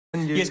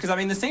Yes, because I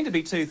mean there seem to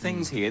be two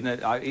things here. That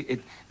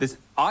there's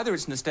either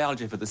it's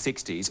nostalgia for the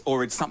 '60s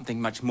or it's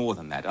something much more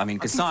than that. I mean,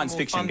 because science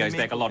fiction goes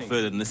back a lot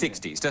further than the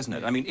 '60s, doesn't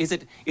it? I mean, is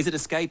it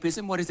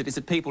escapism? What is it? Is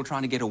it people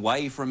trying to get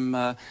away from?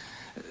 No,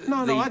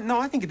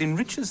 I think it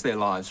enriches their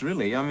lives.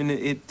 Really, I mean,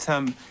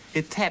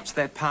 it taps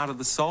that part of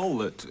the soul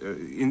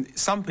that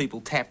some people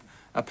tap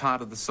a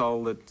part of the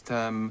soul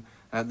that.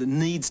 That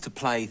needs to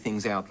play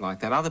things out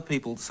like that. Other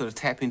people sort of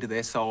tap into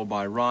their soul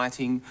by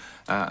writing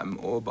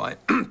or by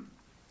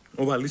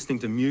or by listening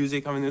to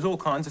music. I mean, there's all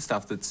kinds of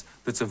stuff that's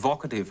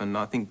evocative and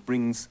I think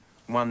brings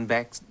one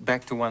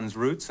back to one's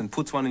roots and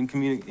puts one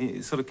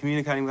in sort of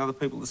communicating with other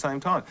people at the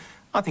same time.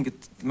 I think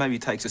it maybe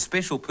takes a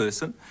special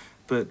person,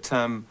 but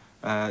to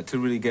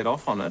really get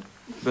off on it.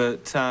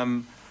 But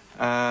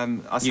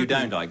you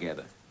don't, I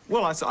gather.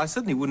 Well, I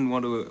certainly wouldn't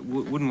want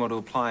to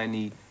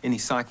apply any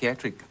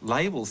psychiatric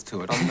labels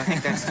to it. I mean, I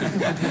think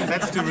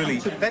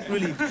that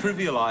really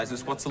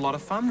trivialises what's a lot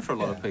of fun for a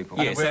lot of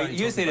people. Yeah, so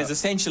you said it's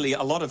essentially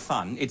a lot of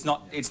fun. It's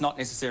not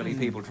necessarily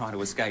people trying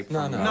to escape.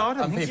 No, from, no. I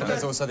don't think so.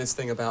 There's also this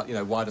thing about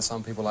why do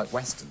some people like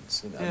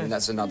westerns? You know, I mean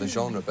that's another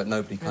genre, but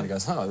nobody kind of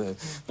goes, oh,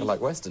 they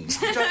like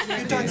westerns. You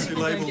don't see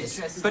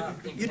labels, but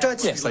you don't.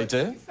 See yes, they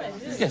do.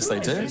 Yes,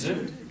 they do.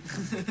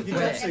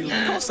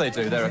 Of course they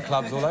do. There are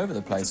clubs all over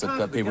the place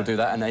that people do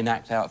that and they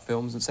act out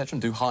films, etc.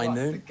 and do high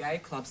noon. The gay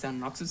clubs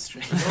down Oxford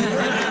Street. But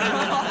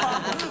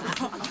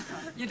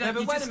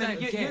wait a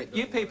minute,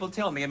 you people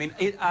tell me, I mean,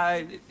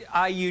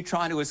 are you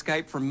trying to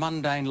escape from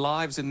mundane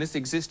lives in this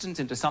existence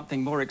into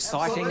something more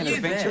exciting and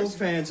adventurous? All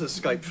fans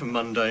escape from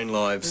mundane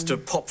lives. Do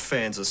pop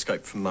fans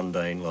escape from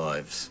mundane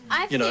lives?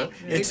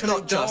 It's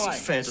not just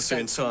fantasy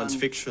and science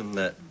fiction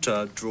that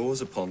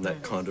draws upon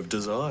that kind of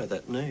desire,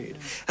 that need.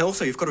 And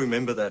also, you've got to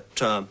remember that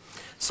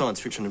science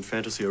fiction and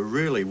fantasy are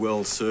really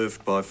well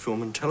served by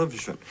film and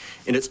television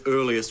in its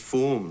earliest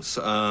forms.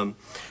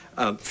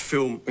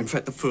 Film, in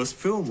fact, the first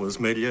film was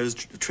Medio's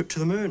Trip to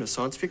the Moon, a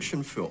science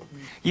fiction film.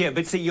 Yeah,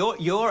 but see, a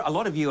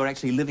lot of you are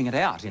actually living it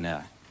out in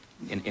a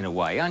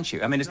way, aren't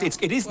you? I mean,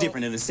 it is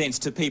different in a sense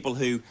to people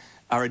who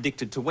are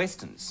addicted to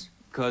westerns.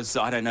 Because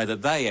I don't know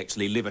that they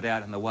actually live it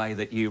out in the way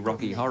that you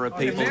Rocky Horror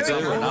people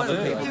do and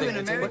other people do.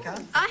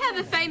 I have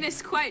a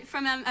famous quote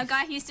from a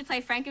guy who used to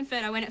play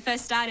Frankenfurter when it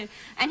first started,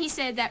 and he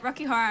said that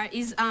Rocky Horror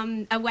is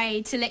a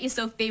way to let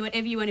yourself be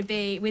whatever you want to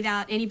be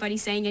without anybody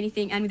saying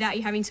anything and without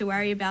you having to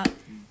worry about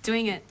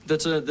doing it.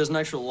 There's an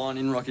actual line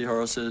in Rocky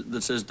Horror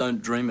that says,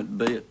 don't dream it,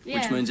 be it. Yeah.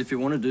 Which means if you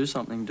want to do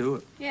something, do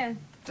it. Yeah.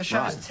 The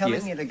show's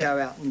telling you to go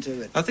out and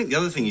do it. I think the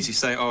other thing is you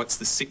say, oh, it's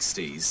the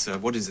 60s.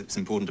 What is it's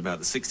important about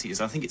the 60s?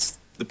 I think it's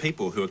the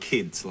people who are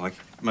kids, like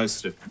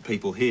most of the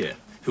people here,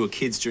 who are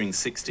kids during the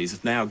 60s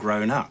have now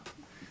grown up.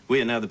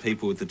 We are now the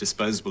people with the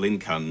disposable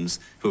incomes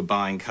who are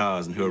buying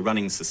cars and who are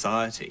running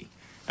society.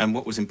 And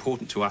what was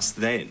important to us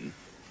then,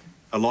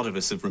 a lot of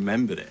us have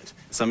remembered it.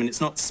 So, I mean,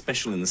 it's not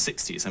special in the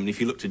 60s. I mean,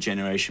 if you looked a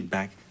generation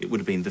back, it would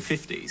have been the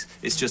 50s.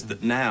 It's just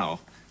that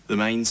now the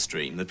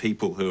mainstream, the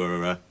people who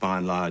are, by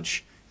and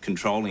large,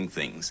 controlling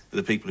things, are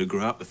the people who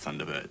grew up with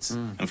Thunderbirds.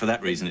 And for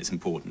that reason, it's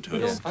important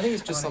to us. I think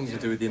it's just something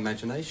to do with the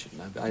imagination.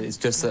 It's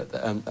just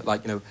that,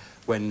 like,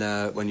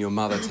 when your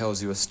mother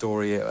tells you a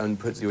story and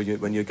puts you,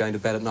 when you're going to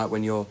bed at night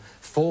when you're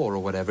 4 or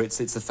whatever, it's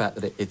the fact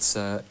that it is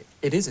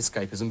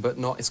escapism, but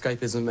not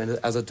escapism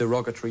as a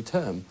derogatory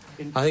term.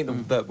 I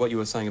think that what you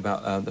were saying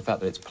about the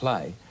fact that it's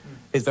play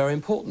is very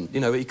important. You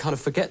know, you kind of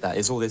forget that.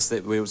 It's all this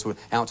that we're sort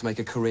of out to make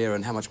a career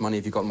and how much money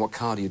have you got and what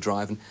car do you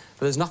drive. But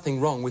there's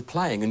nothing wrong with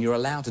playing, and you're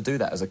allowed to do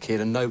that as a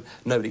kid, and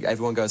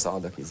everyone goes, oh,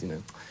 look, he's,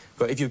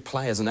 But if you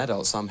play as an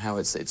adult, somehow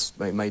it's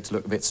made to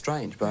look a bit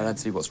strange, but I don't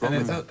see what's wrong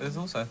with that. There's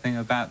also a thing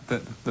about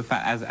the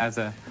fact as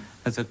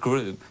a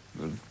group,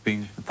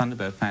 being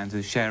Thunderbird fans,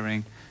 is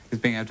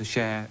being able to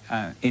share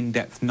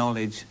in-depth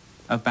knowledge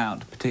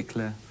about a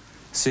particular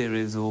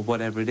series or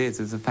whatever it is.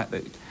 Is the fact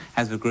that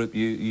as a group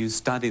you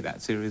study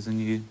that series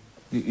and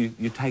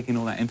you take in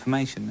all that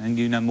information and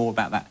you know more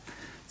about that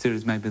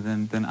series maybe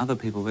than other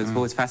people. But it's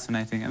always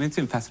fascinating. I mean, it's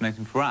been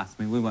fascinating for us.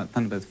 I mean, we weren't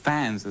Thunderbird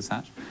fans as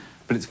such,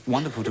 but it's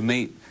wonderful to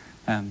meet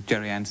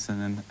Jerry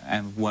Anderson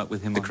and work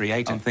with him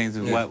on things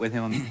and work with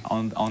him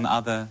on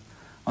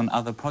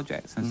other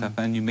projects and stuff.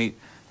 And you meet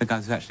the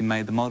guys who actually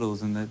made the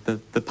models and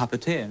the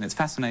puppeteer, and it's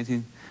fascinating.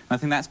 And I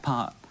think that's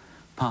part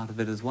of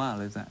it as well,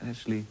 is that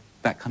actually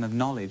that kind of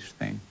knowledge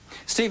thing.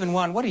 Stephen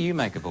Wan, what do you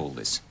make of all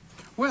this?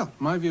 Well,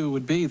 my view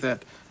would be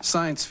that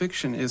science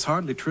fiction is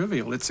hardly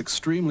trivial. It's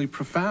extremely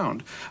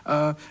profound.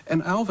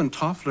 And Alvin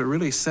Toffler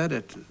really said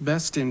it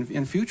best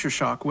in Future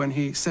Shock when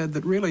he said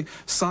that really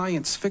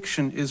science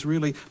fiction is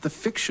really the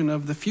fiction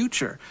of the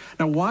future.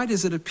 Now, why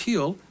does it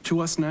appeal to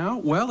us now?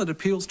 Well, it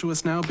appeals to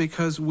us now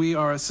because we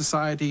are a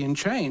society in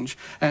change,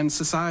 and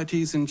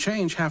societies in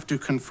change have to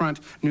confront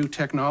new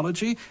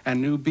technology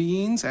and new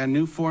beings and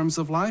new forms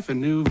of life and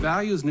new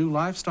values, new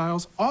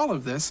lifestyles, all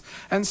of this.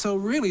 And so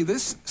really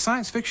this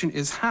science fiction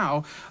is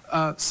how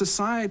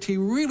society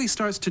really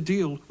starts to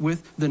deal with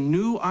the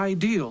new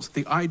ideals,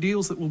 the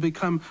ideals that will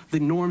become the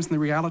norms and the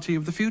reality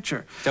of the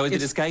future. So is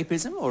it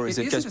escapism, or is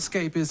it just... It isn't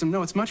escapism.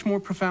 No, it's much more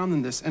profound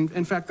than this. And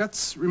in fact,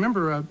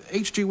 remember,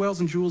 H.G. Wells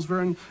and Jules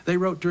Verne, they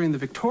wrote during the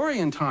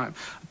Victorian time,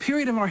 a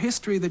period of our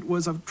history that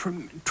was of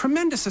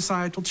tremendous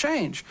societal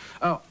change.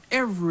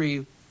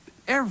 Every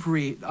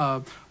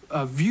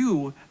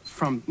view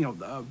from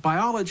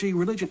biology,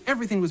 religion,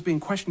 everything was being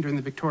questioned during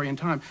the Victorian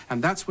time,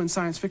 and that's when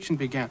science fiction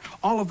began.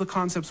 All of the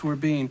concepts were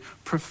being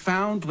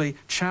profoundly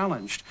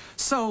challenged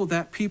so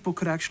that people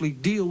could actually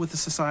deal with the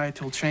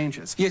societal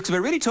changes. Yes, because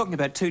we're really talking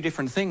about two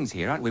different things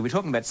here, aren't we? We're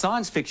talking about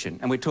science fiction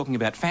and we're talking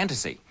about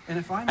fantasy.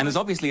 And there's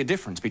obviously a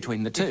difference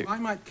between the two. If I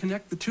might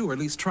connect the two, or at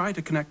least try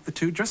to connect the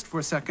two just for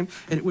a second,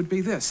 it would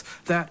be this,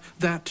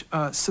 that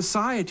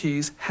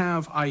societies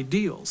have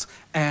ideals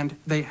and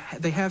they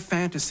have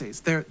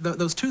fantasies.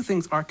 Those two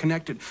things are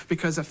connected,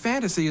 because a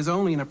fantasy is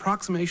only an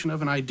approximation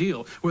of an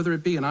ideal, whether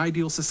it be an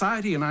ideal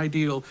society, an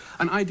ideal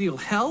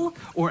hell,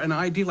 or an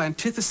ideal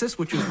antithesis,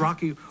 which is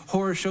Rocky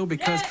Horror Show,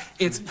 because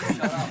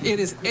it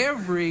is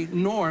every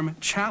norm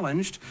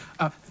challenged.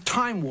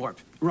 Time warp,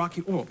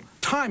 Rocky Horror.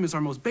 Time is our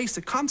most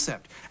basic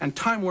concept, and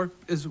time warp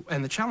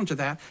and the challenge of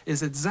that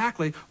is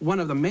exactly one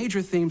of the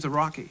major themes of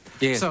Rocky.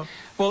 Yes. So,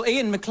 well,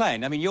 Ian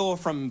McLean, I mean, you're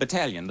from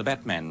Battalion, the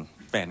Batman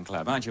fan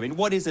club, aren't you? I mean,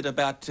 what is it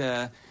about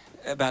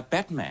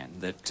Batman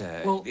that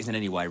is in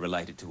any way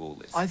related to all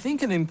this? I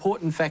think an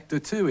important factor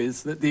too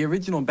is that the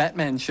original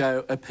Batman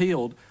show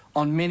appealed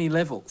on many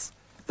levels.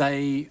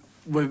 They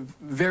were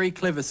very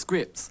clever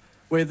scripts,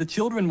 where the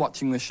children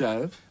watching the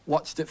show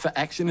watched it for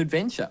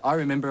action-adventure. I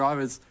remember I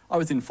was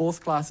in 4th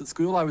class at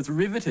school. I was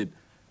riveted.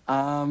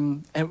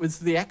 And it was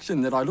the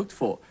action that I looked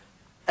for.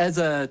 As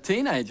a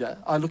teenager,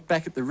 I looked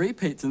back at the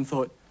repeats and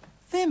thought,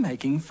 they're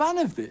making fun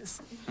of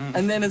this.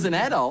 And then as an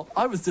adult,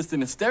 I was just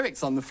in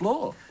hysterics on the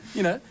floor.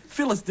 You know,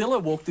 Phyllis Diller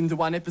walked into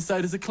one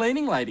episode as a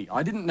cleaning lady.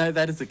 I didn't know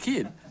that as a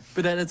kid.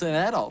 But as an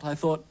adult, I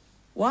thought,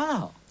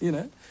 wow, you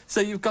know.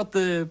 So you've got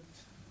the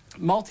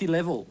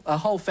multi-level. A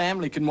whole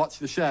family can watch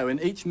the show and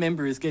each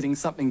member is getting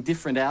something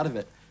different out of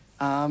it.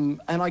 And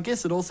I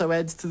guess it also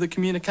adds to the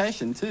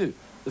communication too.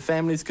 The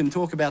families can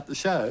talk about the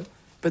show,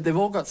 but they've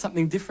all got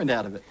something different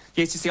out of it.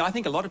 Yes, you see, I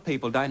think a lot of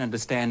people don't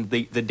understand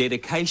the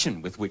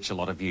dedication with which a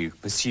lot of you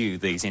pursue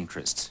these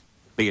interests,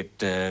 be it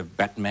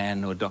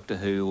Batman or Doctor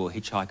Who or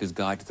Hitchhiker's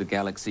Guide to the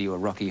Galaxy or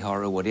Rocky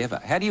Horror or whatever.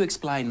 How do you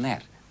explain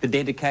that? The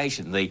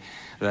dedication, the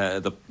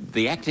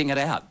acting it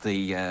out,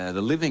 the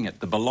living it,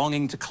 the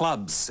belonging to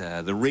clubs,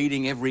 the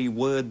reading every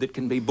word that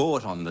can be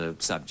bought on the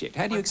subject.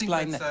 How do you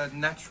explain that? I think that's a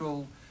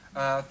natural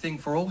thing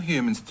for all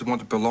humans to want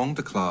to belong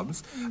to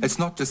clubs. It's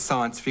not just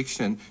science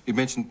fiction. You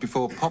mentioned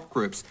before pop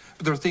groups,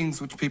 but there are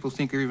things which people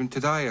think are even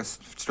today are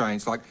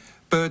strange, like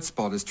bird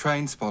spotters,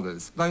 train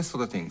spotters, those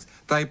sort of things.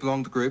 They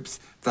belong to groups,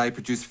 they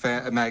produce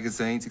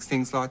magazines,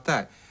 things like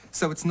that.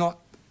 So it's not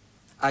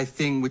a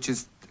thing which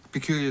is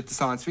peculiar to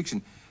science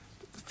fiction.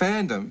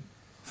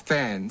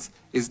 Fans,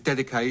 is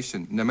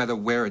dedication, no matter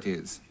where it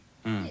is.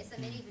 Yes,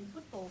 I mean, even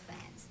football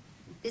fans.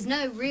 There's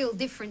no real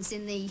difference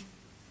in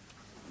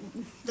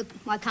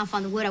I can't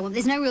find the word I want.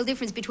 There's no real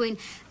difference between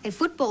a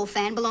football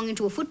fan belonging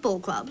to a football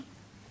club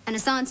and a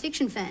science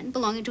fiction fan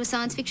belonging to a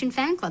science fiction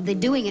fan club. They're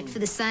doing it for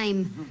the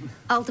same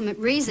ultimate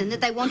reason,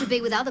 that they want to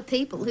be with other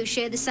people who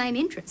share the same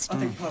interest.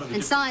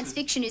 And science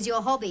fiction is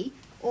your hobby,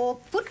 or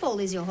football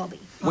is your hobby.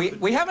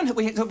 We haven't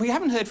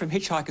heard from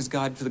Hitchhiker's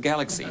Guide to the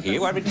Galaxy here.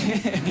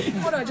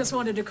 What I just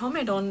wanted to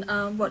comment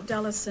on what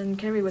Dallas and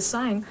Kerry were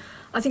saying,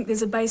 I think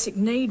there's a basic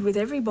need with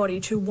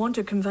everybody to want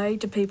to convey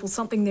to people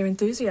something they're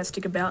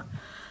enthusiastic about,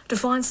 to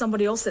find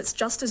somebody else that's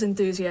just as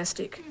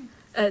enthusiastic.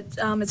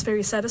 It's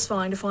very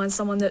satisfying to find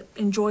someone that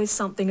enjoys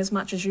something as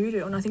much as you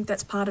do, and I think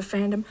that's part of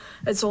fandom.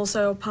 It's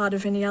also a part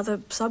of any other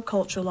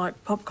subculture,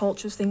 like pop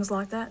cultures, things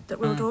like that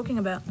we were talking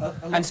about.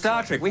 And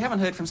Star Trek. We haven't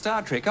heard from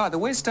Star Trek either.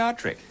 Where's Star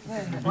Trek?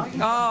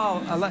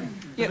 The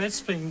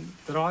best thing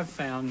that I've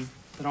found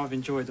that I've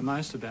enjoyed the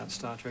most about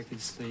Star Trek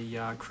is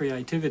the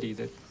creativity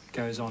that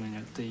goes on in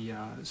it, the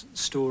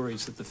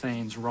stories that the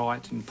fans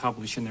write and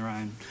publish in their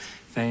own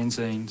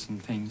fanzines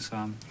and things.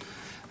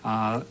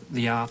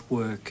 The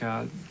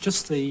artwork,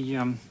 just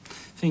the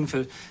thing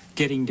for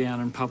getting down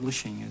and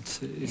publishing.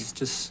 It's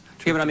just...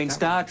 Yeah, but I mean,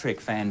 Star Trek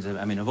fans,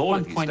 of all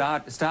of you,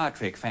 Star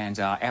Trek fans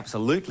are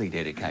absolutely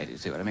dedicated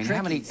to it. I mean,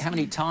 how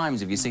many times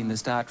have you seen the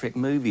Star Trek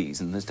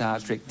movies and the Star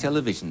Trek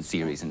television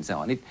series and so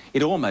on?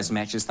 It almost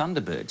matches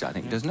Thunderbirds, I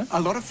think, doesn't it? A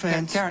lot of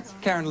fans...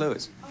 Karen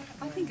Lewis.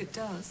 I think it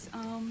does.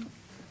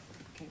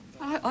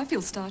 I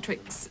feel Star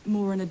Trek's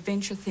more an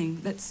adventure thing.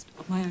 That's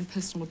my own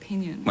personal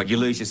opinion. What, you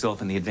lose yourself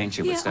in the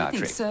adventure with Star Trek? Yeah,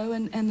 I think so,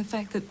 and the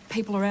fact that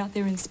people are out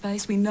there in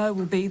space, we know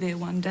we'll be there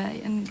one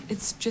day, and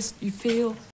it's just, you feel